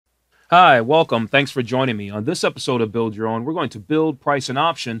Hi, welcome. Thanks for joining me. On this episode of Build Your Own, we're going to build, price, and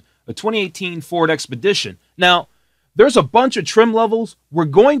option a 2018 Ford Expedition. Now, there's a bunch of trim levels. We're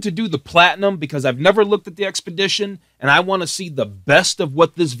going to do the Platinum because I've never looked at the Expedition, and I want to see the best of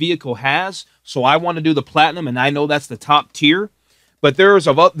what this vehicle has. So I want to do the Platinum, and I know that's the top tier. But there's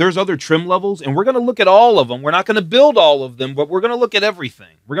other trim levels, and we're going to look at all of them. We're not going to build all of them, but we're going to look at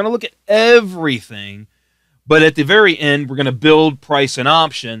everything. We're going to look at everything. But at the very end, we're going to build, price, and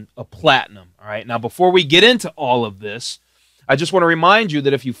option a Platinum. All right. Now, before we get into all of this, I just want to remind you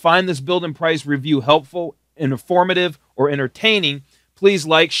that if you find this build and price review helpful, informative, or entertaining, please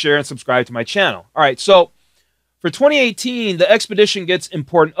like, share, and subscribe to my channel. All right. So for 2018, the Expedition gets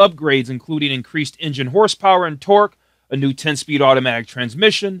important upgrades, including increased engine horsepower and torque, a new 10-speed automatic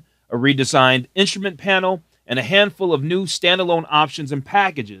transmission, a redesigned instrument panel, and a handful of new standalone options and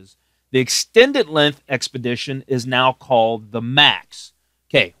packages. The extended length Expedition is now called the Max.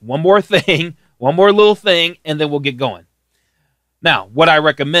 Okay, one more thing, one more little thing, and then we'll get going. Now, what I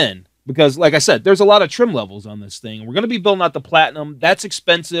recommend, because like I said, there's a lot of trim levels on this thing. We're going to be building out the Platinum. That's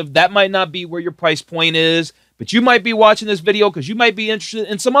expensive. That might not be where your price point is, but you might be watching this video because you might be interested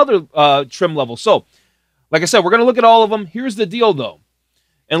in some other trim levels. So, like I said, we're going to look at all of them. Here's the deal, though.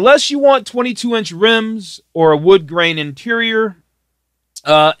 Unless you want 22-inch rims or a wood grain interior,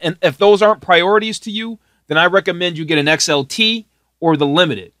 and if those aren't priorities to you, then I recommend you get an XLT or the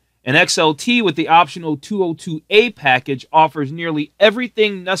Limited. An XLT with the optional 202A package offers nearly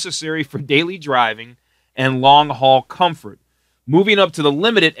everything necessary for daily driving and long-haul comfort. Moving up to the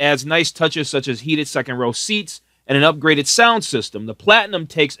Limited adds nice touches such as heated second-row seats and an upgraded sound system. The Platinum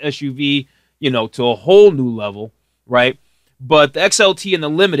takes SUV, to a whole new level, right? But the XLT and the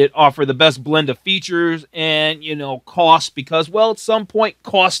Limited offer the best blend of features and, cost because, well, at some point,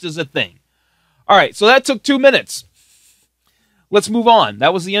 cost is a thing. All right, so that took 2 minutes. Let's move on.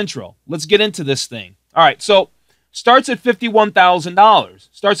 That was the intro. Let's get into this thing. All right, so starts at $51,000.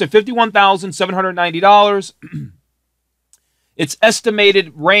 Starts at $51,790. Its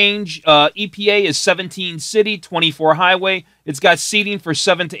estimated range, EPA, is 17 city, 24 highway. It's got seating for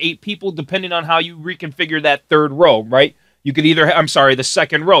 7 to 8 people, depending on how you reconfigure that third row, right? You could either, the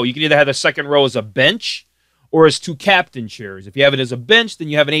second row. You can either have the second row as a bench or as 2 captain chairs. If you have it as a bench, then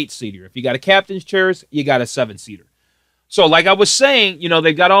you have an 8-seater. If you got a captain's chairs, you got a 7-seater. So like I was saying,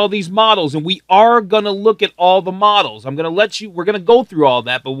 they've got all these models, and we are going to look at all the models. we're going to go through all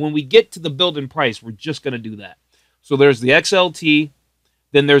that, but when we get to the build and price, we're just going to do that. So there's the XLT,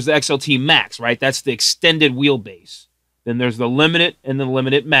 then there's the XLT Max, right? That's the extended wheelbase. Then there's the Limited and the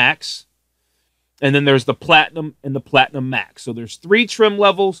Limited Max. And then there's the Platinum and the Platinum Max. So there's 3 trim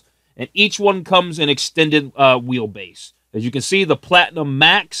levels, and each one comes in extended wheelbase. As you can see, the Platinum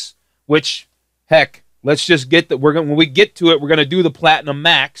Max, which, heck, let's just get that. When we get to it, we're going to do the Platinum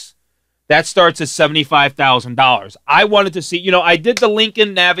Max. That starts at $75,000. I wanted to see, I did the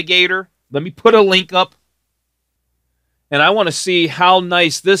Lincoln Navigator. Let me put a link up. And I want to see how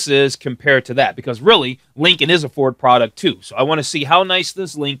nice this is compared to that. Because really, Lincoln is a Ford product too. So I want to see how nice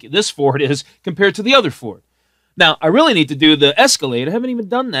this Ford is compared to the other Ford. Now, I really need to do the Escalade. I haven't even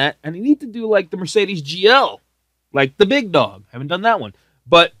done that. And I need to do like the Mercedes GL. Like the big dog. I haven't done that one.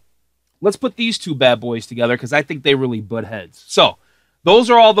 But let's put these 2 bad boys together because I think they really butt heads. So those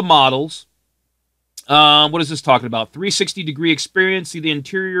are all the models. What is this talking about? 360-degree experience. See the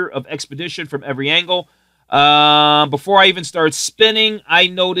interior of Expedition from every angle. Before I even start spinning, I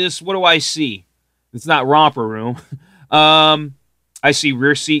notice, what do I see? It's not romper room. I see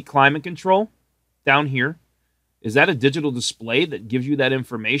rear seat climate control down here. Is that a digital display that gives you that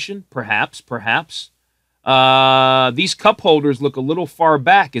information? Perhaps. These cup holders look a little far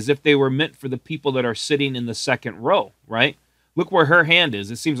back as if they were meant for the people that are sitting in the second row, right? Look where her hand is.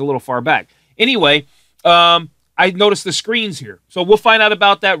 It seems a little far back. Anyway, I noticed the screens here. So we'll find out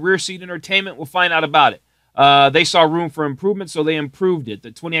about that rear seat entertainment. We'll find out about it. They saw room for improvement, so they improved it.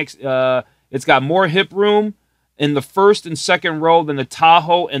 The 20X, it's got more hip room in the first and second row than the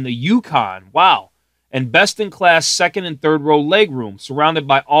Tahoe and the Yukon. Wow. And best-in-class second and third row leg room, surrounded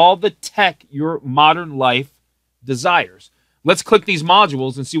by all the tech your modern life desires. Let's click these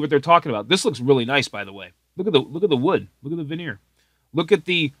modules and see what they're talking about. This looks really nice, by the way. Look at the wood. Look at the veneer. Look at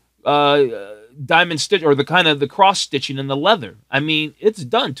the diamond stitch, or the cross stitching in the leather. I mean, it's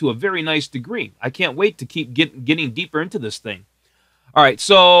done to a very nice degree. I can't wait to keep getting deeper into this thing. All right,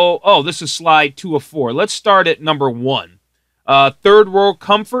 so this is slide 2 of 4. Let's start at number 1. Third row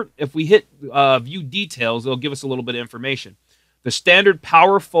comfort. If we hit view details, it'll give us a little bit of information. The standard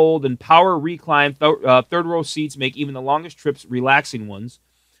power fold and power recline third row seats make even the longest trips relaxing ones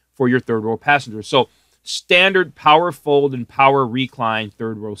for your third row passengers. So standard power fold and power recline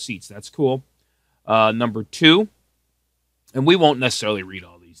third row seats. That's cool. Number 2, and we won't necessarily read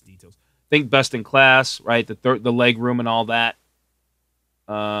all these details. Think best in class, right? The leg room and all that.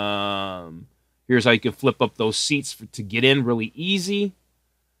 Here's how you can flip up those seats to get in really easy.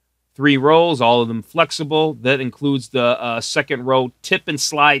 3 rows, all of them flexible. That includes the second row tip and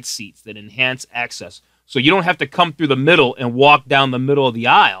slide seats that enhance access. So you don't have to come through the middle and walk down the middle of the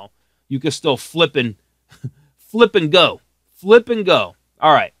aisle. You can still flip and go. Flip and go.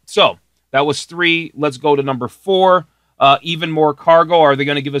 All right, so that was 3. Let's go to number 4. Even more cargo. Are they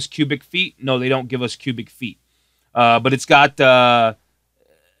going to give us cubic feet? No, they don't give us cubic feet. But it's got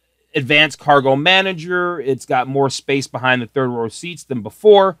advanced cargo manager. It's got more space behind the third row seats than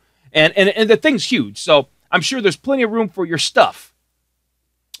before. And the thing's huge, so I'm sure there's plenty of room for your stuff.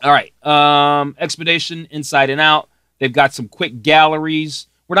 All right, Expedition inside and out. They've got some quick galleries.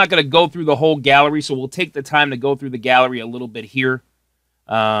 We're not going to go through the whole gallery, so we'll take the time to go through the gallery a little bit here.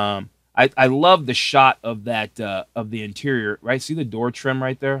 I love the shot of that of the interior. Right, see the door trim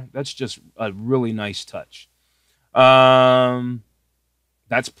right there? That's just a really nice touch. That's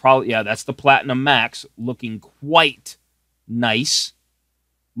probably, yeah, that's the Platinum Max, looking quite nice.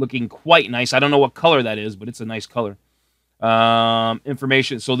 Looking quite nice. I don't know what color that is, but it's a nice color.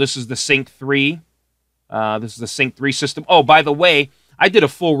 Information. So this is the Sync 3. This is the Sync 3 system. Oh, by the way, I did a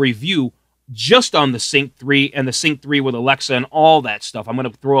full review just on the Sync 3 and the Sync 3 with Alexa and all that stuff. I'm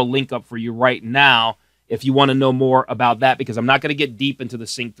going to throw a link up for you right now if you want to know more about that, because I'm not going to get deep into the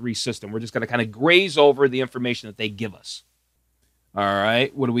Sync 3 system. We're just going to kind of graze over the information that they give us. All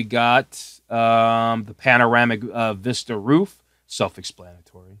right, what do we got? The panoramic Vista roof.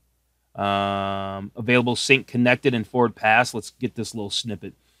 Self-explanatory. Available sync connected and forward pass. Let's get this little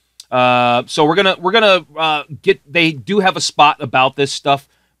snippet. So we're gonna get. They do have a spot about this stuff,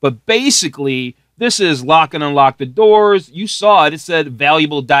 but basically this is lock and unlock the doors. You saw it. It said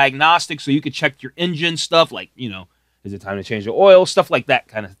valuable diagnostics, so you could check your engine stuff, like, you know, is it time to change the oil, stuff like that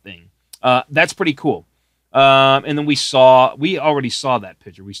kind of thing. That's pretty cool. And then we already saw that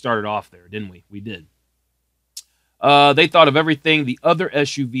picture. We started off there, didn't we? We did. They thought of everything the other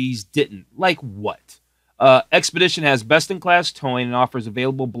SUVs didn't. Like what? Expedition has best-in-class towing and offers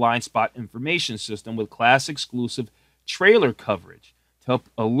available blind spot information system with class-exclusive trailer coverage to help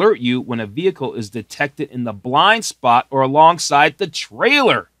alert you when a vehicle is detected in the blind spot or alongside the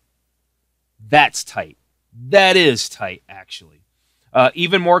trailer. That's tight. That is tight, actually.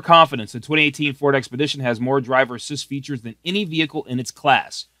 Even more confidence. The 2018 Ford Expedition has more driver assist features than any vehicle in its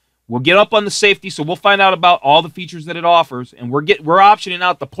class. We'll get up on the safety, so we'll find out about all the features that it offers, and we're optioning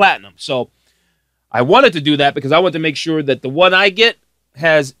out the Platinum. So I wanted to do that because I want to make sure that the one I get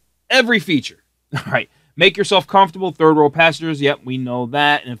has every feature. All right, make yourself comfortable. Third row passengers, yep, we know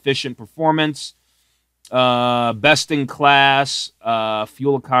that. And efficient performance, best in class,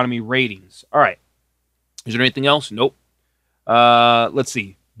 fuel economy ratings. All right, is there anything else? Nope. Let's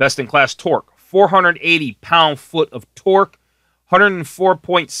see. Best in class torque, 480 pound-foot of torque.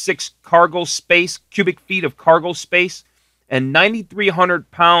 104.6 cargo space, cubic feet of cargo space, and 9,300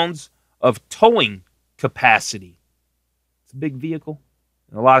 pounds of towing capacity. It's a big vehicle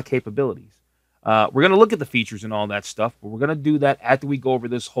and a lot of capabilities. We're going to look at the features and all that stuff, but we're going to do that after we go over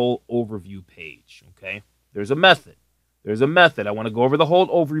this whole overview page, okay? There's a method. There's a method. I want to go over the whole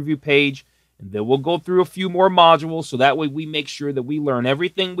overview page, and then we'll go through a few more modules, so that way we make sure that we learn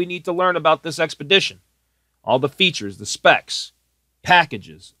everything we need to learn about this Expedition. All the features, the specs,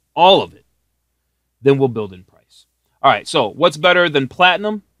 packages, all of it. Then we'll build in price. All right, so what's better than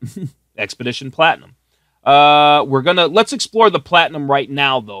Platinum? Expedition Platinum. Let's explore the Platinum right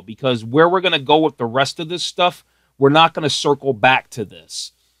now, though, because where we're gonna go with the rest of this stuff, we're not gonna circle back to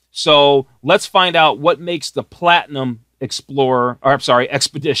this. So let's find out what makes the Platinum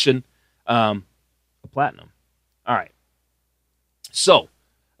Expedition a Platinum. All right. So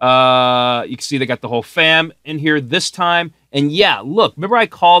you can see they got the whole fam in here this time. And yeah, look, remember I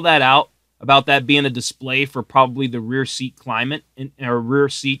called that out about that being a display for probably the rear seat climate,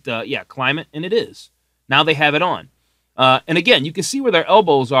 climate, and it is. Now they have it on. And again, you can see where their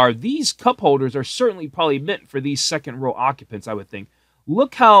elbows are. These cup holders are certainly probably meant for these second row occupants, I would think.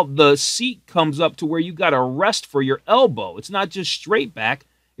 Look how the seat comes up to where you got to rest for your elbow. It's not just straight back.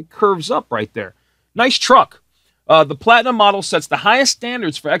 It curves up right there. Nice truck. The Platinum model sets the highest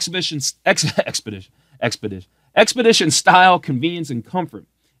standards for Expedition style, convenience, and comfort.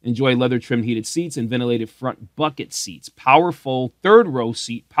 Enjoy leather-trimmed heated seats and ventilated front bucket seats, powerful third-row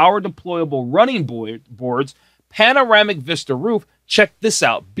seat, power-deployable running boards, panoramic Vista roof. Check this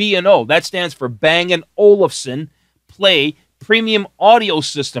out, B&O. That stands for Bang & Olufsen Play premium audio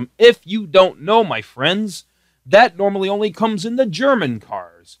system. If you don't know, my friends, that normally only comes in the German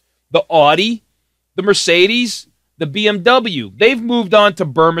cars. The Audi, the Mercedes, the BMW. They've moved on to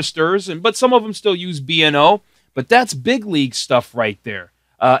Burmisters, but some of them still use B&O. But that's big league stuff right there.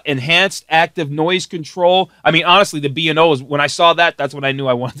 Enhanced active noise control. I mean, honestly, the B&O is, when I saw that, that's when I knew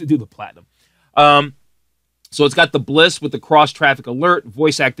I wanted to do the Platinum. So it's got the BLIS with the cross-traffic alert,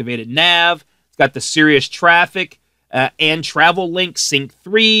 voice-activated nav. It's got the Sirius traffic and travel link Sync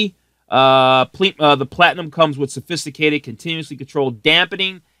 3. The Platinum comes with sophisticated, continuously controlled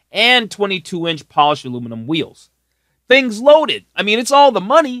dampening and 22-inch polished aluminum wheels. Things loaded. I mean, it's all the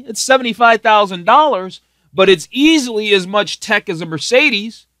money. It's $75,000, but it's easily as much tech as a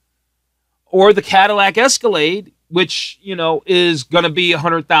Mercedes or the Cadillac Escalade, which, you know, is going to be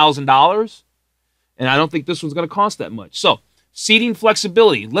 $100,000. And I don't think this one's going to cost that much. So, seating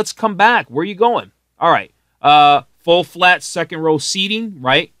flexibility. Let's come back. Where are you going? All right. Full flat second row seating,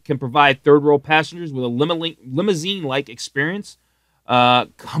 right? Can provide third row passengers with a limousine-like experience.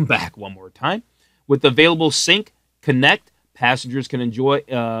 Come back one more time. With available Sync, Connect, passengers can enjoy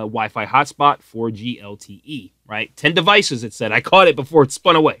Wi-Fi hotspot, 4G LTE, right? 10 devices, it said. I caught it before it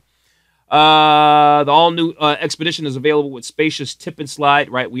spun away. The all-new Expedition is available with spacious tip and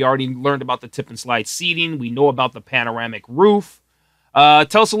slide, right? We already learned about the tip and slide seating. We know about the panoramic roof.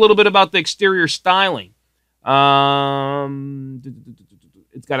 Tell us a little bit about the exterior styling. It's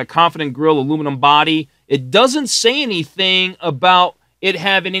got a confident grille, aluminum body. It doesn't say anything about it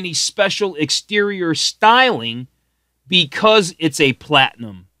having any special exterior styling because it's a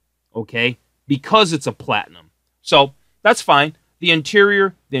Platinum, okay? Because it's a Platinum. So that's fine. The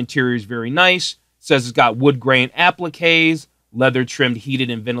interior is very nice. It says it's got wood grain appliques, leather-trimmed heated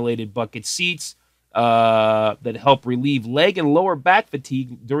and ventilated bucket seats that help relieve leg and lower back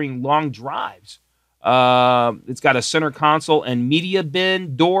fatigue during long drives. It's got a center console and media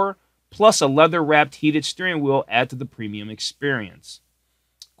bin door, plus a leather-wrapped heated steering wheel add to the premium experience.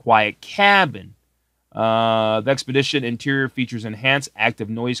 Quiet cabin. The Expedition interior features enhanced active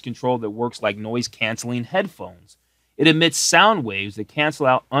noise control that works like noise-canceling headphones. It emits sound waves that cancel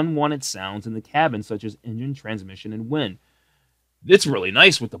out unwanted sounds in the cabin, such as engine, transmission, and wind. It's really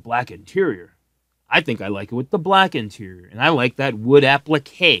nice with the black interior. I think I like it with the black interior, and I like that wood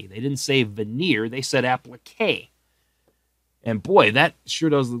applique. They didn't say veneer, they said applique. And boy, that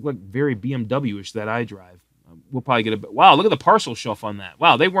sure does look like very BMW-ish that I drive. We'll probably get a bit. Wow, look at the parcel shelf on that.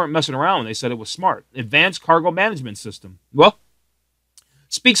 Wow, they weren't messing around when they said it was smart. Advanced cargo management system. Well,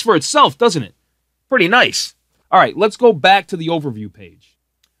 speaks for itself, doesn't it? Pretty nice. All right, let's go back to the overview page.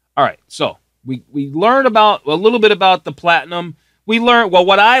 All right, so we learned about a little bit about the Platinum. We learned, well,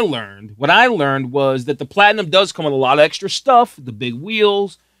 what I learned was that the Platinum does come with a lot of extra stuff, the big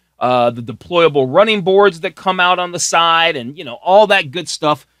wheels, the deployable running boards that come out on the side, and, you know, all that good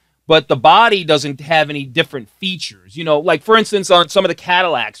stuff. But the body doesn't have any different features. You know, like, for instance, on some of the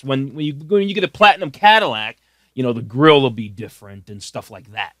Cadillacs, when you get a Platinum Cadillac, you know, the grill will be different and stuff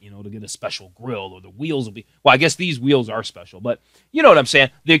like that, you know, to get a special grill, or the wheels will be, well, I guess these wheels are special, but you know what I'm saying?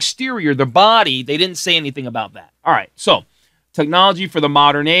 The exterior, the body, they didn't say anything about that. All right, so technology for the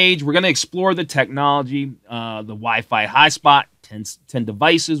modern age. We're going to explore the technology, the Wi-Fi hotspot, 10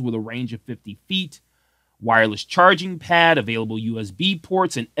 devices with a range of 50 feet, wireless charging pad, available USB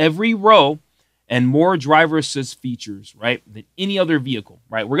ports in every row, and more driver assist features, right, than any other vehicle,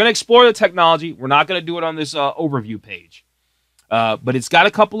 right? We're going to explore the technology. We're not going to do it on this overview page, but it's got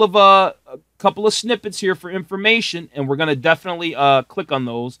a couple of snippets here for information, and we're going to definitely click on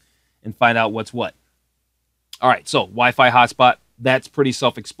those and find out what's what. All right, so Wi-Fi hotspot, that's pretty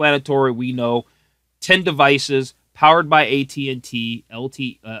self-explanatory. We know 10 devices, powered by AT&T,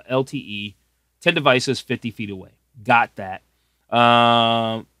 LTE, 10 devices, 50 feet away. Got that.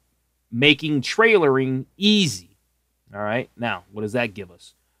 Making trailering easy. All right, now, what does that give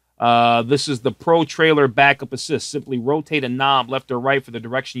us? This is the Pro Trailer Backup Assist. Simply rotate a knob left or right for the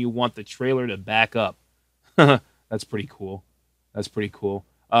direction you want the trailer to back up. That's pretty cool. That's pretty cool.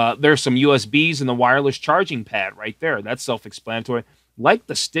 There's some USBs in the wireless charging pad right there. That's self-explanatory. Like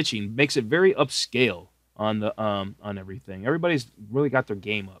the stitching, makes it very upscale on the on everything. Everybody's really got their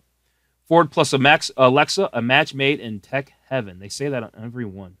game up. Ford plus Alexa, a match made in tech heaven. They say that on every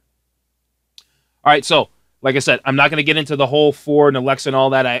one. All right, so like I said, I'm not going to get into the whole Ford and Alexa and all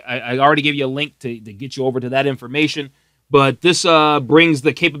that. I already gave you a link to get you over to that information. But this brings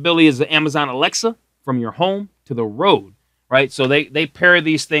the capability of the Amazon Alexa from your home to the road. Right, so they pair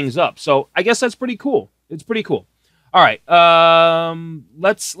these things up. So I guess that's pretty cool. It's pretty cool. All right,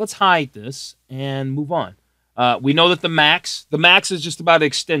 let's hide this and move on. We know that the Max is just about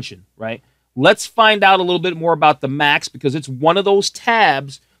extension, right? let's find out a little bit more about the Max because it's one of those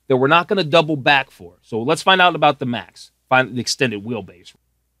tabs that we're not going to double back for. So let's find out about the Max, find the extended wheelbase.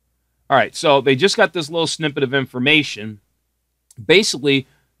 All right, so they just got this little snippet of information. Basically,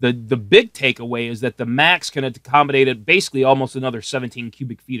 the big takeaway is that the Max can accommodate basically almost another 17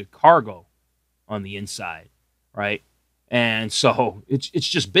 cubic feet of cargo on the inside, right? And so it's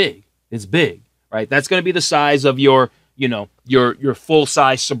just big. It's big, right? That's going to be the size of your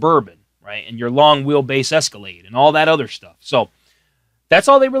full-size Suburban, right? And your long wheelbase Escalade and all that other stuff. So that's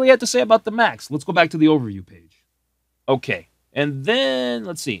all they really had to say about the Max. Let's go back to the overview page. Okay. And then,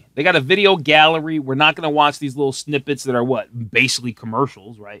 let's see. They got a video gallery. We're not going to watch these little snippets that are what? Basically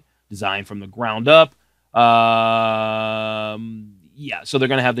commercials, right? Designed from the ground up. Yeah, so they're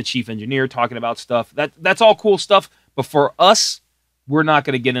going to have the chief engineer talking about stuff. That's all cool stuff. But for us, we're not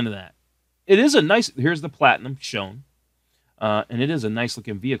going to get into that. It is a nice, here's the Platinum shown. And it is a nice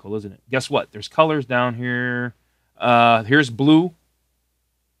looking vehicle, isn't it? Guess what? There's colors down here. Here's blue.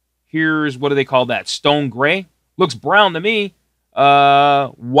 Here's, what do they call that? Stone gray. Looks brown to me.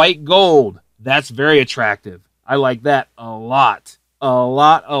 White gold. That's very attractive. I like that a lot. A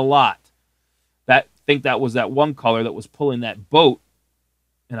lot. I think that was that one color that was pulling that boat.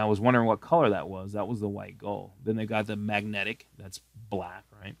 And I was wondering what color that was. That was the white gold. Then they got the magnetic. That's black,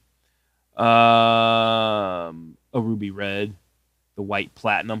 right? A ruby red. The white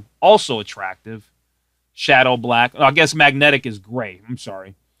platinum. Also attractive. Shadow black. Oh, I guess magnetic is gray. I'm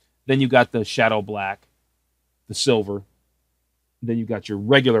sorry. Then you got the shadow black. The silver. Then you got your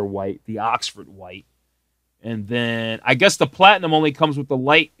regular white, the Oxford white. And then I guess the platinum only comes with the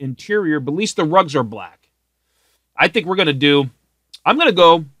light interior, but at least the rugs are black. I think we're going to do, I'm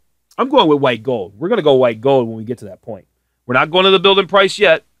going with white gold. We're going to go white gold when we get to that point. We're not going to the building price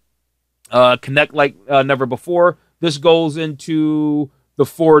yet. Connect like never before. This goes into the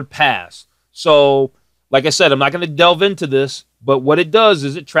Ford Pass. So, like I said, I'm not going to delve into this, but what it does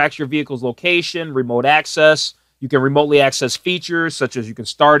is it tracks your vehicle's location, remote access. You can remotely access features such as you can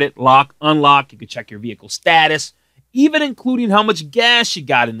start it, lock, unlock. You can check your vehicle status, even including how much gas you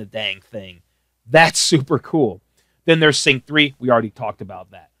got in the dang thing. That's super cool. Then there's Sync 3. We already talked about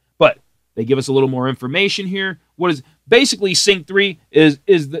that. But they give us a little more information here. What is basically Sync 3 is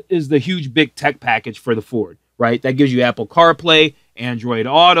the huge big tech package for the Ford, right? That gives you Apple CarPlay, Android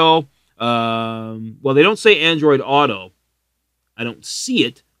Auto. Well, they don't say Android Auto. I don't see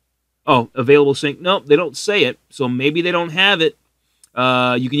it. Oh, available sync. Nope, they don't say it, so maybe they don't have it.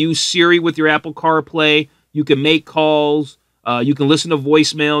 You can use Siri with your Apple CarPlay. You can make calls. You can listen to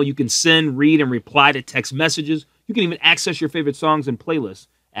voicemail. You can send, read, and reply to text messages. You can even access your favorite songs and playlists.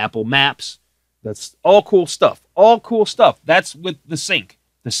 Apple Maps. That's all cool stuff. All cool stuff. That's with the sync.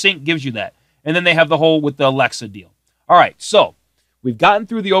 The sync gives you that. And then they have the whole with the Alexa deal. All right, so we've gotten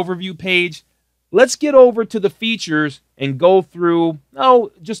through the overview page. Let's get over to the features and go through,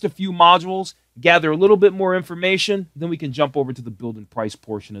 just a few modules, gather a little bit more information, then we can jump over to the build and price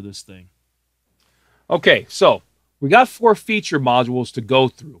portion of this thing. Okay, so we got 4 feature modules to go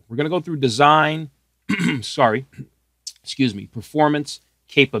through. We're going to go through design, performance,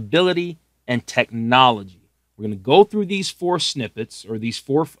 capability, and technology. We're going to go through these 4 snippets, or these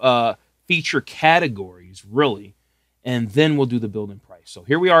 4 feature categories, really, and then we'll do the build and price. So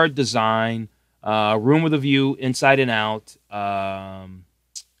here we are at design. Room with a view, inside and out.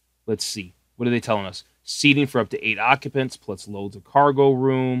 Let's see. What are they telling us? Seating for up to 8 occupants, plus loads of cargo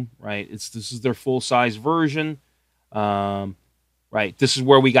room, right? This is their full-size version. Right, this is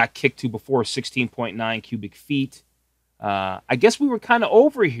where we got kicked to before, 16.9 cubic feet. I guess we were kind of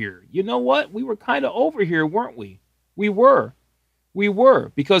over here. You know what? We were kind of over here, weren't we? We were,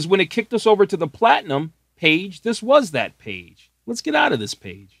 because when it kicked us over to the Platinum page, this was that page. Let's get out of this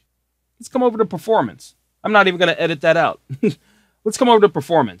page. Let's come over to performance. I'm not even going to edit that out. Let's come over to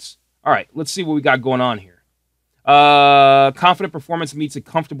performance. All right, let's see what we got going on here. Confident performance meets a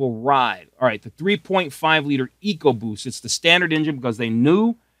comfortable ride. All right, the 3.5-liter EcoBoost. It's the standard engine because they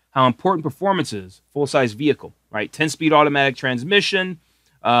knew how important performance is. Full-size vehicle, right? 10-speed automatic transmission.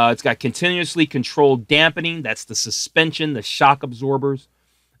 It's got continuously controlled dampening. That's the suspension, the shock absorbers.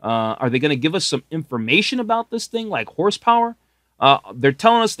 Are they going to give us some information about this thing, like horsepower? They're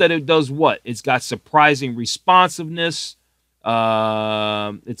telling us that it does what? It's got surprising responsiveness.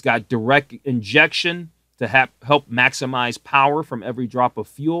 It's got direct injection to help maximize power from every drop of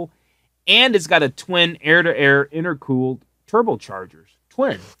fuel. And it's got a twin air-to-air intercooled turbochargers.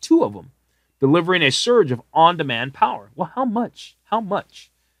 Twin, 2 of them, delivering a surge of on-demand power. Well, how much? How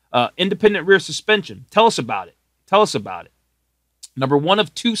much? Independent rear suspension. Tell us about it. Tell us about it. Number 1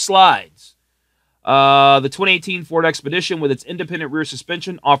 of 2 slides. The 2018 Ford Expedition with its independent rear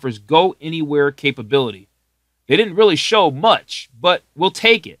suspension offers go-anywhere capability. They didn't really show much, but we'll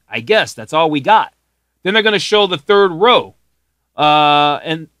take it. I guess that's all we got. Then they're going to show the third row.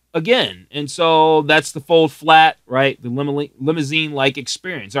 And so that's the fold flat, right? The limousine-like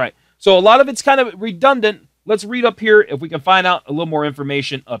experience. All right, so a lot of it's kind of redundant. Let's read up here if we can find out a little more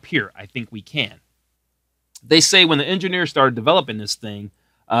information up here. I think we can. They say when the engineers started developing this thing,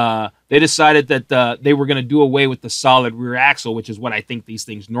 they decided that they were going to do away with the solid rear axle, which is what I think these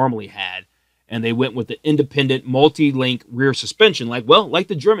things normally had. And they went with the independent multi-link rear suspension, like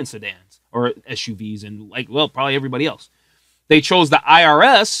the German sedans or SUVs and probably everybody else. They chose the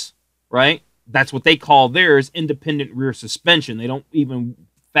IRS, right? That's what they call theirs, independent rear suspension. They don't even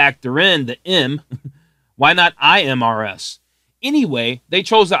factor in the M. Why not IMRS? Anyway, they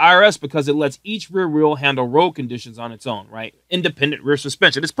chose the IRS because it lets each rear wheel handle road conditions on its own, right? Independent rear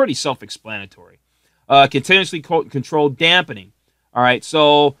suspension. It's pretty self-explanatory. Continuously controlled dampening. All right,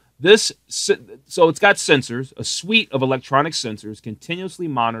 so it's got sensors, a suite of electronic sensors, continuously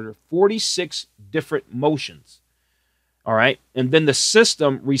monitor 46 different motions. All right, and then the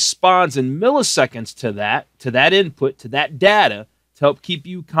system responds in milliseconds to that input, to that data, to help keep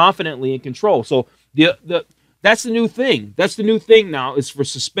you confidently in control. So that's the new thing. That's the new thing now, is for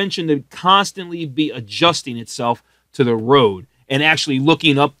suspension to constantly be adjusting itself to the road and actually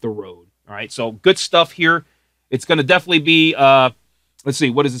looking up the road. All right, so good stuff here. It's going to definitely be, let's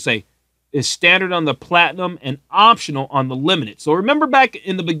see, what does it say? Is standard on the Platinum and optional on the Limited. So remember back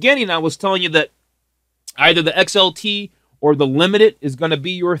in the beginning, I was telling you that either the XLT or the Limited is going to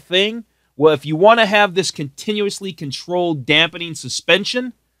be your thing. Well, if you want to have this continuously controlled dampening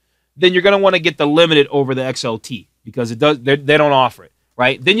suspension, then you're going to want to get the Limited over the XLT because they don't offer it,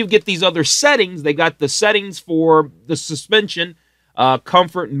 right? Then you get these other settings. They got the settings for the suspension,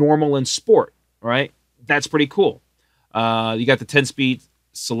 comfort, normal, and sport, right? That's pretty cool. You got the 10-speed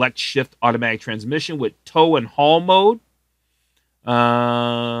select shift automatic transmission with tow and haul mode,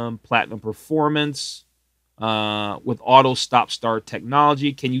 Platinum performance, with auto stop-start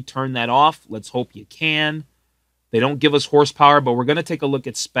technology. Can you turn that off? Let's hope you can. They don't give us horsepower, but we're going to take a look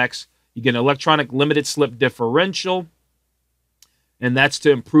at specs. You get an electronic limited slip differential, and that's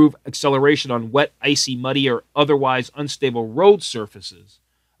to improve acceleration on wet, icy, muddy, or otherwise unstable road surfaces.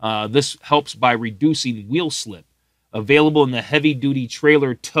 This helps by reducing wheel slip. Available in the heavy-duty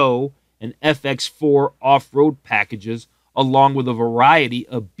trailer tow and FX4 off-road packages, along with a variety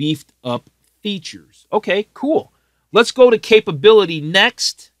of beefed-up features. Okay, cool. Let's go to capability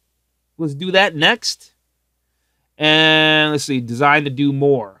next. Let's do that next. And let's see, designed to do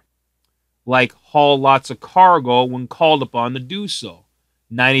more, like haul lots of cargo when called upon to do so.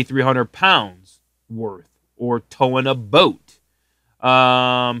 9,300 pounds worth, or towing a boat.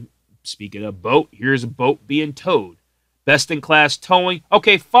 Speaking of boat, here's a boat being towed. Best-in-class towing.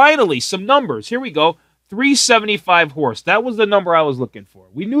 Okay, finally, some numbers. Here we go. 375 horse. That was the number I was looking for.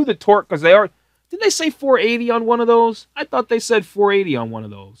 We knew the torque because they are... Did they say 480 on one of those? I thought they said 480 on one of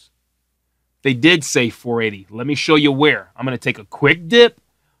those. They did say 480. Let me show you where. I'm going to take a quick dip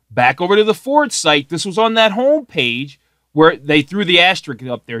back over to the Ford site. This was on that home page where they threw the asterisk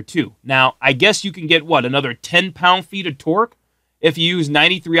up there too. Now, I guess you can get, what, another 10 pound-feet of torque if you use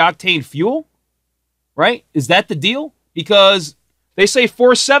 93-octane fuel? Right? Is that the deal? Because they say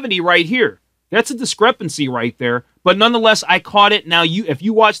 470 right here. That's a discrepancy right there. But nonetheless, I caught it. Now, if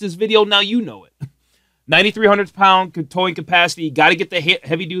you watch this video, now you know it. 9,300 pound towing capacity. Got to get the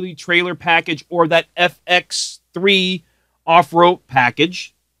heavy-duty trailer package or that FX3 off-road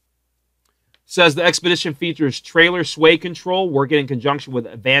package. Says the Expedition features trailer sway control, working in conjunction with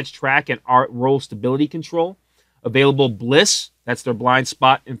advanced track and roll stability control. Available BLIS. That's their blind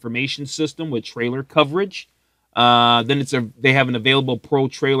spot information system with trailer coverage. Then they have an available pro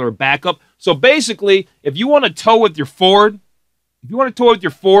trailer backup. So basically, if you want to tow with your Ford,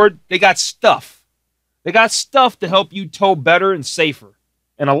 they got stuff. They got stuff to help you tow better and safer,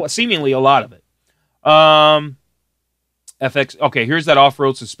 and seemingly a lot of it. FX. Okay, here's that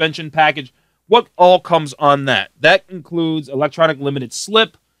off-road suspension package. What all comes on that? That includes electronic limited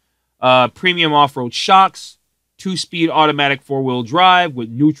slip, premium off-road shocks, 2-speed automatic 4-wheel drive with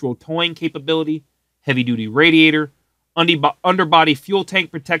neutral towing capability, heavy-duty radiator, underbody fuel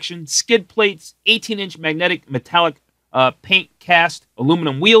tank protection, skid plates, 18-inch magnetic metallic paint cast,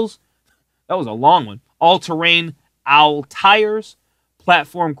 aluminum wheels. That was a long one. All-terrain owl tires,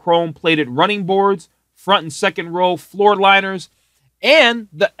 platform chrome-plated running boards, front and second row floor liners, and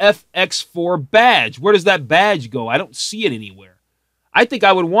the FX4 badge. Where does that badge go? I don't see it anywhere. I think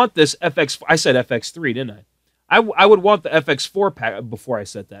I would want this I said FX3, didn't I? I would want the FX4 pack before I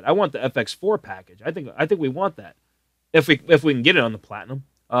said that. I want the FX4 package. I think we want that if we can get it on the Platinum.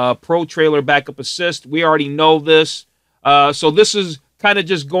 Pro trailer backup assist. We already know this. So this is kind of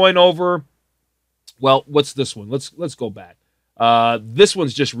just going over. Well, what's this one? Let's go back. This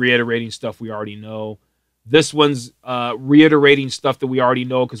one's just reiterating stuff we already know. This one's reiterating stuff that we already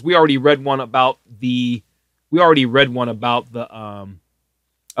know because we already read one about the. We already read one about the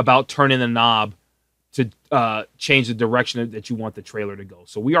about turning the knob to change the direction that you want the trailer to go.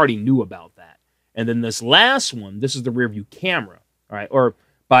 So we already knew about that. And then this last one, this is the rear view camera, all right, or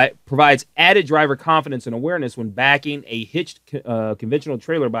provides added driver confidence and awareness when backing a hitched conventional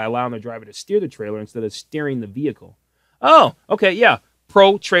trailer by allowing the driver to steer the trailer instead of steering the vehicle. Oh, okay, yeah,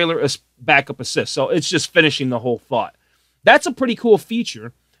 Pro Trailer Backup Assist. So it's just finishing the whole thought. That's a pretty cool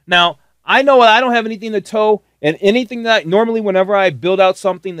feature. Now, I know I don't have anything to tow, and anything that normally whenever I build out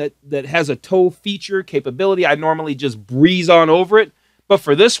something that has a tow feature capability, I normally just breeze on over it. But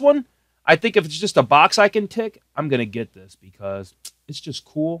for this one, I think if it's just a box I can tick, I'm going to get this because it's just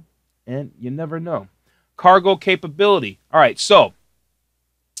cool, and you never know. Cargo capability. All right, so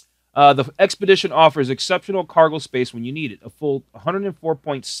the Expedition offers exceptional cargo space when you need it. A full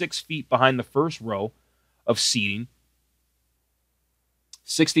 104.6 feet behind the first row of seating,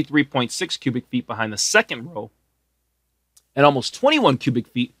 63.6 cubic feet behind the second row, and almost 21 cubic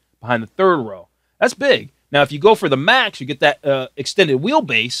feet behind the third row. That's big. Now, if you go for the Max, you get that extended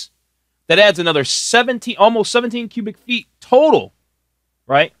wheelbase. That adds another 17, almost 17 cubic feet total,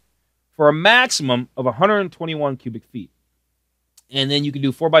 right? For a maximum of 121 cubic feet. And then you can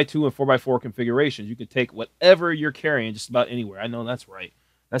do 4x2 and 4x4 configurations. You can take whatever you're carrying just about anywhere. I know that's right.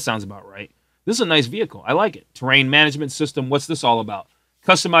 That sounds about right. This is a nice vehicle. I like it. Terrain management system. What's this all about?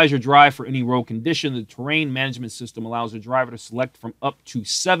 Customize your drive for any road condition. The terrain management system allows the driver to select from up to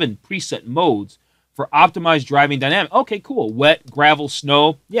 7 preset modes for optimized driving dynamic. Okay, cool. Wet, gravel,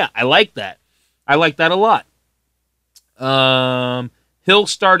 snow. Yeah, I like that. I like that a lot. Hill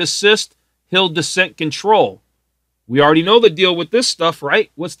start assist, hill descent control. We already know the deal with this stuff, right?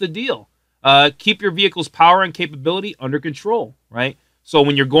 What's the deal? Keep your vehicle's power and capability under control, right? So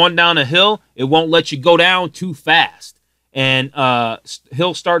when you're going down a hill, it won't let you go down too fast. And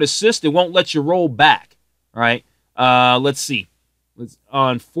hill start assist, it won't let you roll back, right? Let's see.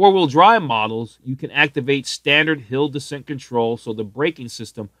 On four-wheel drive models, you can activate standard hill descent control, so the braking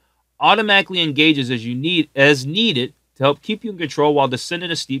system automatically engages as needed to help keep you in control while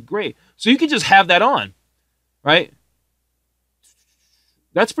descending a steep grade. So you can just have that on, right?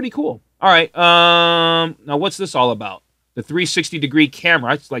 That's pretty cool. All right. Now what's this all about? The 360-degree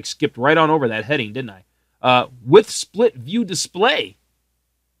camera. I just like skipped right on over that heading, didn't I? With split view display,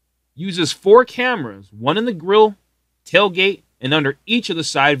 uses 4 cameras, one in the grille, tailgate, and under each of the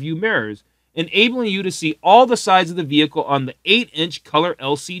side view mirrors, enabling you to see all the sides of the vehicle on the 8-inch color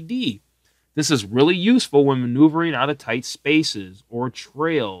LCD. This is really useful when maneuvering out of tight spaces or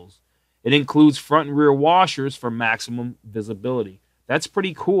trails. It includes front and rear washers for maximum visibility. That's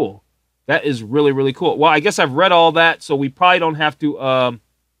pretty cool. That is really, really cool. Well, I guess I've read all that, so we probably don't have to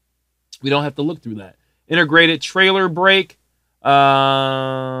look through that. Integrated trailer brake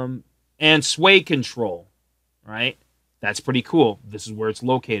and sway control, right? That's pretty cool. This is where it's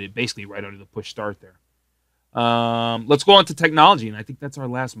located, basically right under the push start there. Let's go on to technology, and I think that's our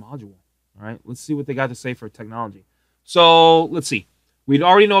last module. All right, let's see what they got to say for technology. So let's see. We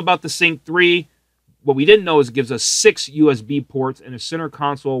already know about the Sync 3. What we didn't know is it gives us 6 USB ports and a center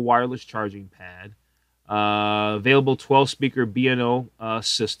console wireless charging pad. Available 12-speaker B&O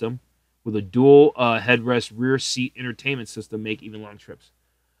system with a dual headrest rear seat entertainment system, make even long trips.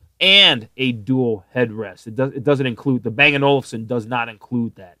 And a dual headrest. It doesn't include, the Bang & Olufsen does not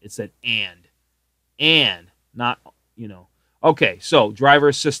include that. It said and, not, you know. Okay, so driver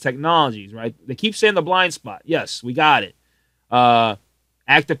assist technologies, right? They keep saying the blind spot. Yes, we got it.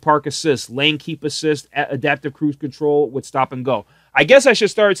 Active park assist, lane keep assist, adaptive cruise control with stop and go. I guess I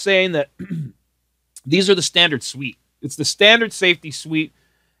should start saying that these are the standard suite. It's the standard safety suite.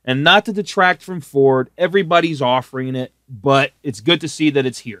 And not to detract from Ford, everybody's offering it, but it's good to see that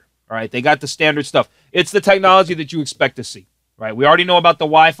it's here. All right, they got the standard stuff. It's the technology that you expect to see. Right, we already know about the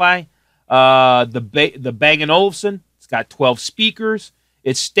Wi-Fi, the Bang & Olufsen. It's got 12 speakers.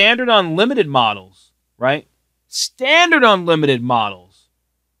 It's standard on limited models. Right, standard on limited models.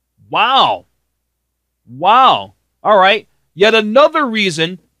 Wow. All right, yet another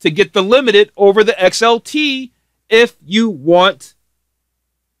reason to get the Limited over the XLT if you want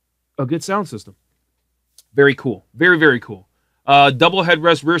a good sound system. Very cool. Very, very cool. Double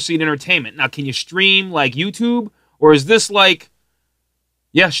headrest rear seat entertainment. Now, can you stream like YouTube? Or is this like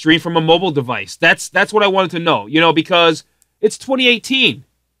Yeah, stream from a mobile device. That's what I wanted to know, you know, because it's 2018.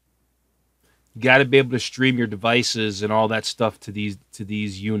 You got to be able to stream your devices and all that stuff to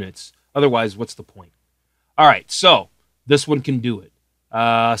these units. Otherwise, what's the point? All right, so this one can do it.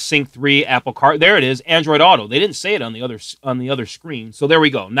 Sync 3, Apple Car. There it is, Android Auto. They didn't say it on the other screen, so there we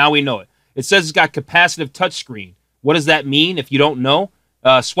go. Now we know it. It says it's got capacitive touchscreen. What does that mean if you don't know?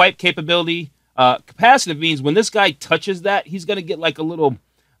 Swipe capability. Capacitive means when this guy touches that, he's going to get like a little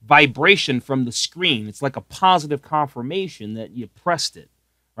vibration from the screen. It's like a positive confirmation that you pressed it,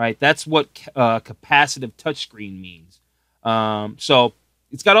 right? That's what capacitive touchscreen means. So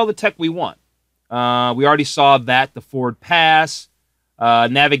it's got all the tech we want. We already saw that, the forward pass,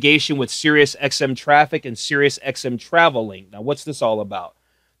 navigation with Sirius XM traffic and Sirius XM travel link. Now, what's this all about?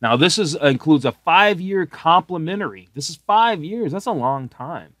 Now, this includes a 5-year complimentary. This is 5 years. That's a long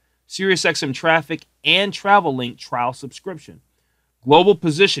time. Sirius XM traffic and travel link trial subscription. Global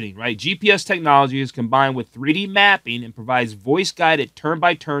positioning, right? GPS technology is combined with 3D mapping and provides voice-guided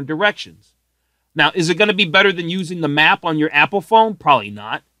turn-by-turn directions. Now, is it going to be better than using the map on your Apple phone? Probably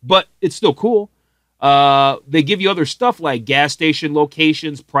not, but it's still cool. They give you other stuff like gas station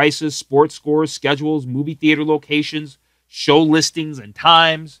locations, prices, sports scores, schedules, movie theater locations, show listings and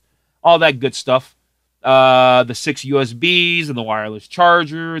times, all that good stuff. The 6 USBs and the wireless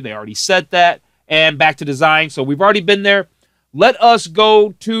charger, they already said that. And back to design. So we've already been there. Let us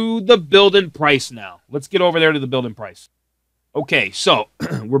go to the build-in price now. Let's get over there to the build-in price. Okay, so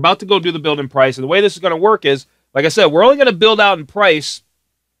we're about to go do the build-in price. And the way this is going to work is, like I said, we're only going to build out in price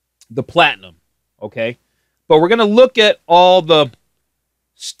the Platinum, okay? But we're going to look at all the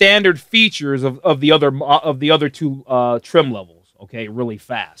standard features of the other two trim levels, okay, really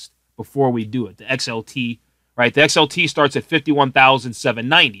fast before we do it. The XLT, right? The XLT starts at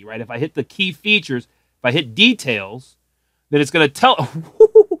 $51,790, right? If I hit the key features, if I hit details, then it's going to tell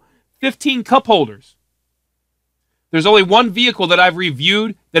 15 cup holders. There's only one vehicle that I've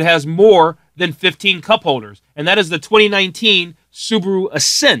reviewed that has more than 15 cup holders, and that is the 2019 Subaru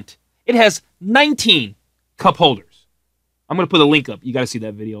Ascent. It has 19 cup holders. I'm going to put a link up. You got to see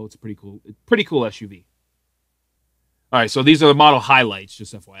that video. It's pretty cool SUV. All right, so these are the model highlights,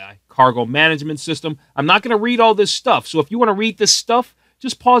 just FYI. Cargo management system. I'm not going to read all this stuff, so if you want to read this stuff,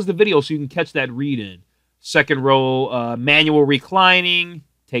 just pause the video so you can catch that read-in. Second row, manual reclining.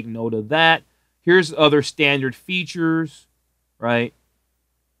 Take note of that. Here's other standard features, right?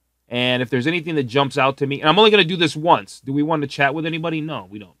 And if there's anything that jumps out to me, and I'm only going to do this once. Do we want to chat with anybody? No,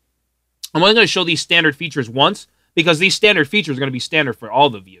 we don't. I'm only going to show these standard features once because these standard features are going to be standard for all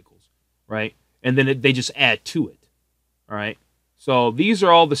the vehicles, right? And then they just add to it, all right? So these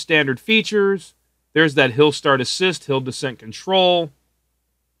are all the standard features. There's that hill start assist, hill descent control,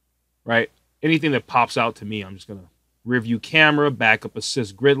 right? Anything that pops out to me, I'm just going to rear view camera, backup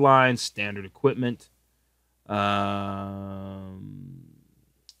assist grid line, standard equipment. The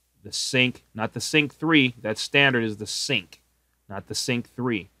sync, not the sync 3. That standard is the sync, not the sync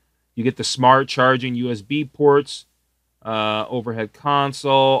 3. You get the smart charging USB ports, overhead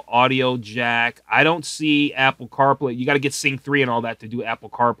console, audio jack. I don't see Apple CarPlay. You got to get sync 3 and all that to do Apple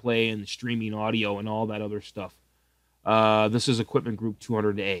CarPlay and streaming audio and all that other stuff. This is equipment group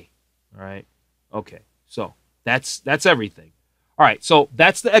 200A. All right. Okay. So that's everything. All right. So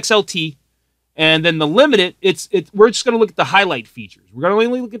that's the XLT. And then the Limited, we're just going to look at the highlight features. We're going to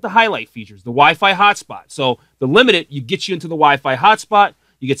only look at the highlight features, the Wi-Fi hotspot. So the Limited, you get you into the Wi-Fi hotspot.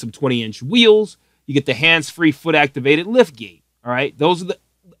 You get some 20-inch wheels. You get the hands-free foot-activated lift gate. All right. Those are the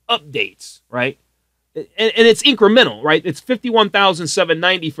updates, right? And it's incremental, right? It's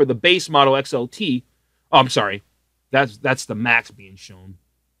 $51,790 for the base model XLT. Oh, I'm sorry. That's the max being shown.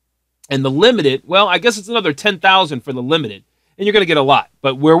 And the Limited, well, I guess it's another $10,000 for the Limited. And you're going to get a lot.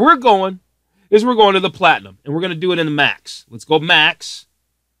 But where we're going is we're going to the Platinum. And we're going to do it in the Max. Let's go Max.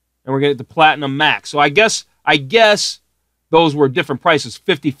 And we're going to get the Platinum Max. So I guess those were different prices.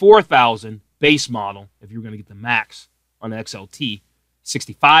 $54,000 base model if you were going to get the Max on the XLT.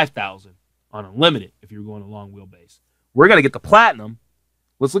 $65,000 on Unlimited if you were going a long wheelbase. We're going to get the Platinum.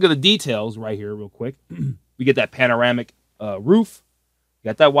 Let's look at the details right here real quick. We get that panoramic roof. We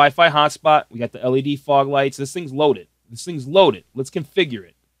got that Wi-Fi hotspot. We got the LED fog lights. This thing's loaded. Let's configure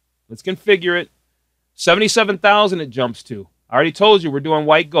it. $77,000 it jumps to. I already told you we're doing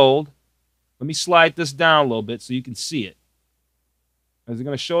white gold. Let me slide this down a little bit so you can see it. Is it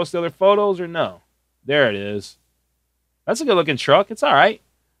going to show us the other photos or no? There it is. That's a good-looking truck. It's all right.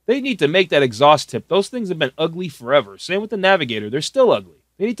 They need to make that exhaust tip. Those things have been ugly forever. Same with the Navigator. They're still ugly.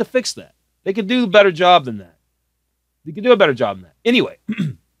 They need to fix that. They could do a better job than that. Anyway,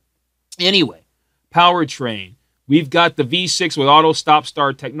 powertrain. We've got the V6 with auto stop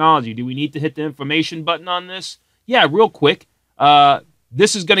start technology. Do we need to hit the information button on this? Yeah, real quick.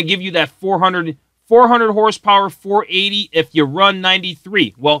 This is going to give you that 400 horsepower, 480 if you run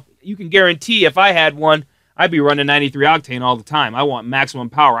 93. Well, you can guarantee if I had one, I'd be running 93 octane all the time. I want maximum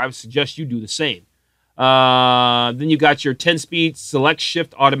power. I would suggest you do the same. Then you got your 10-speed select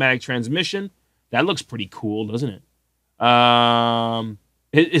shift automatic transmission. That looks pretty cool, doesn't it?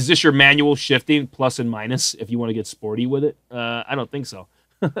 Is this your manual shifting plus and minus if you want to get sporty with it? I don't think so.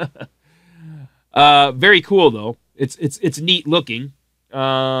 Very cool though. It's neat looking.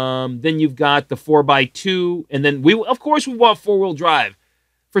 Then you've got the 4x2, and then of course we want 4-wheel drive.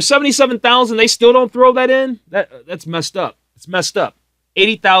 For $77,000, they still don't throw that in. That's messed up. It's messed up.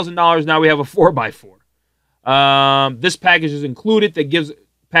 $80,000 now we have a 4x4. This package is included. That gives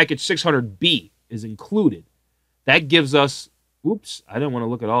package 600B is included. That gives us. Oops, I didn't want to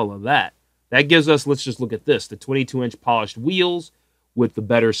look at all of that. That gives us. Let's just look at this. The 22-inch polished wheels with the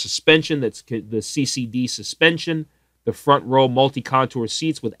better suspension. That's the CCD suspension. The front row multi-contour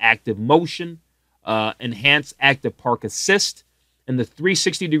seats with active motion, enhanced active park assist, and the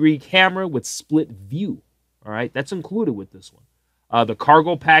 360-degree camera with split view. All right, that's included with this one. The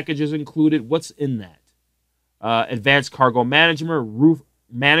cargo package is included. What's in that? Advanced cargo roof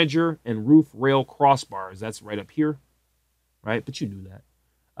manager, and roof rail crossbars. That's right up here, right? But you knew that.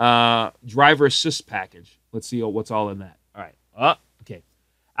 Driver assist package. Let's see what's all in that. All right. Okay.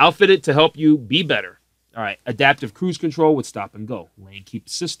 Outfitted to help you be better. All right, adaptive cruise control with stop and go, lane keep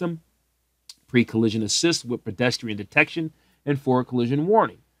system, pre-collision assist with pedestrian detection and forward collision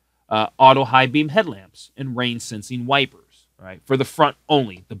warning, auto high beam headlamps and rain sensing wipers. All right, for the front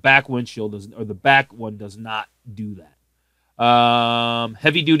only. The back windshield doesn't, or the back one does not do that.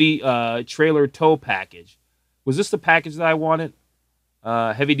 Heavy duty trailer tow package. Was this the package that I wanted?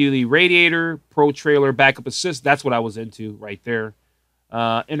 Heavy duty radiator, pro trailer backup assist. That's what I was into right there.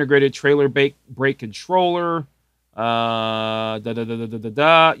 Integrated trailer brake controller. Yeah,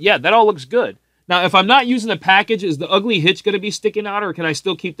 that all looks good. Now, if I'm not using the package, is the ugly hitch going to be sticking out, or can I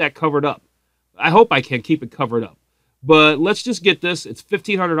still keep that covered up? I hope I can keep it covered up. But let's just get this. It's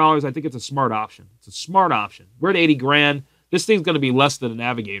 $1,500. I think it's a smart option. It's a smart option. We're at 80 grand. This thing's going to be less than a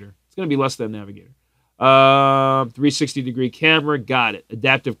Navigator. It's going to be less than a Navigator. 360-degree camera. Got it.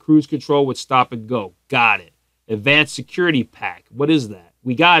 Adaptive cruise control with stop and go. Got it. Advanced security pack. What is that?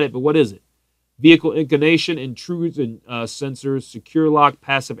 We got it, but what is it? Vehicle inclination, intrusion sensors, secure lock,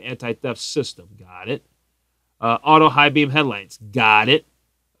 passive anti-theft system. Got it. Auto high beam headlights. Got it.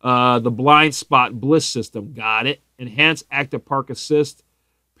 The blind spot BLIS system. Got it. Enhanced active park assist,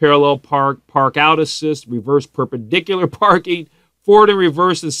 parallel park out assist, reverse perpendicular parking, forward and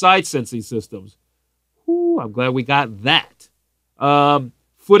reverse and side sensing systems. Whew, I'm glad we got that.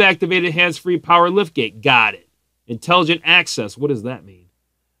 Foot activated hands-free power liftgate. Got it. Intelligent access. What does that mean?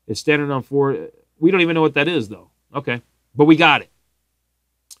 It's standard on Ford. We don't even know what that is, though. Okay. But we got it.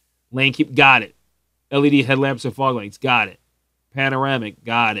 Lane keep. Got it. LED headlamps and fog lights. Got it. Panoramic.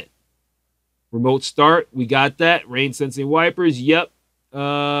 Got it. Remote start. We got that. Rain sensing wipers. Yep.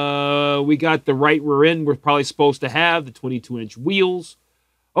 We got the right rear end we're probably supposed to have. The 22-inch wheels.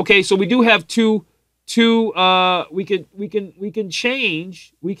 Okay, so we do have two we can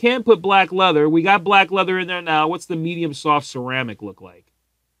change. We can put black leather. We got black leather in there now. What's the medium soft ceramic look like?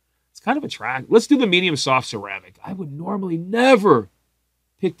 It's kind of attractive. Let's do the medium soft ceramic. I would normally never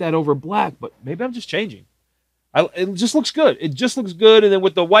pick that over black, but maybe I'm just changing. It just looks good. It just looks good. And then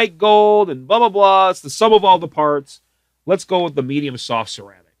with the white gold and blah, blah, blah, it's the sum of all the parts. Let's go with the medium soft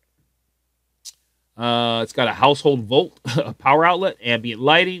ceramic. It's got a household volt, a power outlet, ambient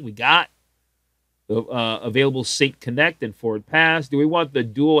lighting. We got the available Sync Connect and Forward Pass. Do we want the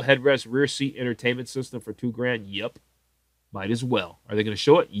dual headrest rear seat entertainment system for $2,000? Yep. Might as well. Are they going to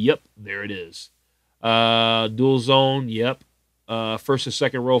show it? Yep. There it is. Dual zone. Yep. First and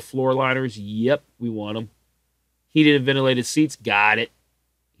second row floor liners. Yep. We want them. Heated and ventilated seats. Got it.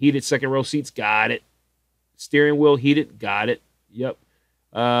 Heated second row seats. Got it. Steering wheel heated. Got it. Yep.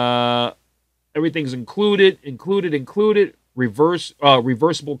 Everything's included.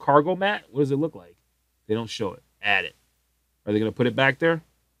 Reversible cargo mat. What does it look like? They don't show it. Add it. Are they going to put it back there?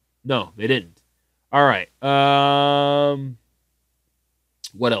 No, they didn't. All right.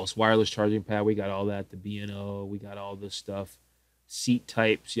 What else? Wireless charging pad. We got all that. The B&O. We got all this stuff. Seat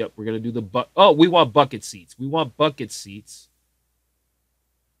types. Yep. We're going to do the we want bucket seats. We want bucket seats.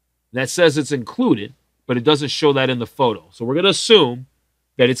 That says it's included, but it doesn't show that in the photo. So we're going to assume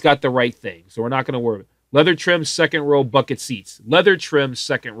that it's got the right thing. So we're not going to worry. Leather trim second row bucket seats. Leather trim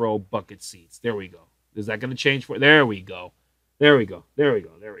second row bucket seats. There we go. Is that going to change for? There we go. There we go. There we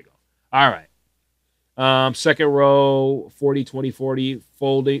go. There we go. All right. Second row, 40, 20, 40,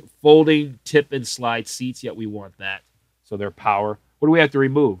 folding tip and slide seats. Yet we want that. So they're power. What do we have to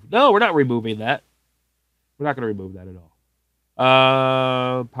remove? No, we're not removing that. We're not going to remove that at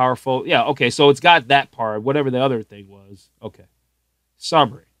all. Powerful. Yeah, okay. So it's got that part, whatever the other thing was. Okay.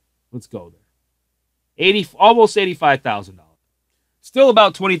 Summary. Let's go there. Almost $85,000. Still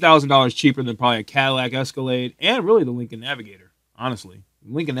about $20,000 cheaper than probably a Cadillac Escalade and really the Lincoln Navigator. Honestly,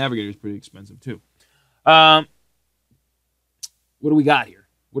 the Lincoln Navigator is pretty expensive too. What do we got here?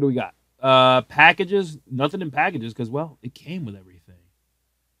 What do we got? Packages, nothing in packages because, well, it came with everything.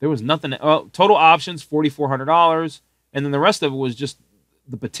 There was nothing. Total options, $4,400. And then the rest of it was just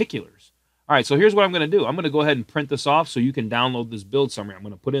the particulars. All right, so here's what I'm going to do. I'm going to go ahead and print this off so you can download this build summary. I'm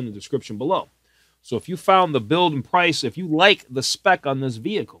going to put it in the description below. So if you found the build and price, if you like the spec on this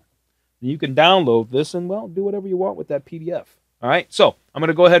vehicle, then you can download this and, well, do whatever you want with that PDF. All right, so I'm going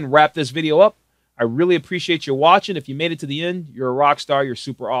to go ahead and wrap this video up. I really appreciate you watching. If you made it to the end, you're a rock star. You're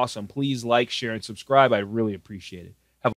super awesome. Please like, share, and subscribe. I really appreciate it.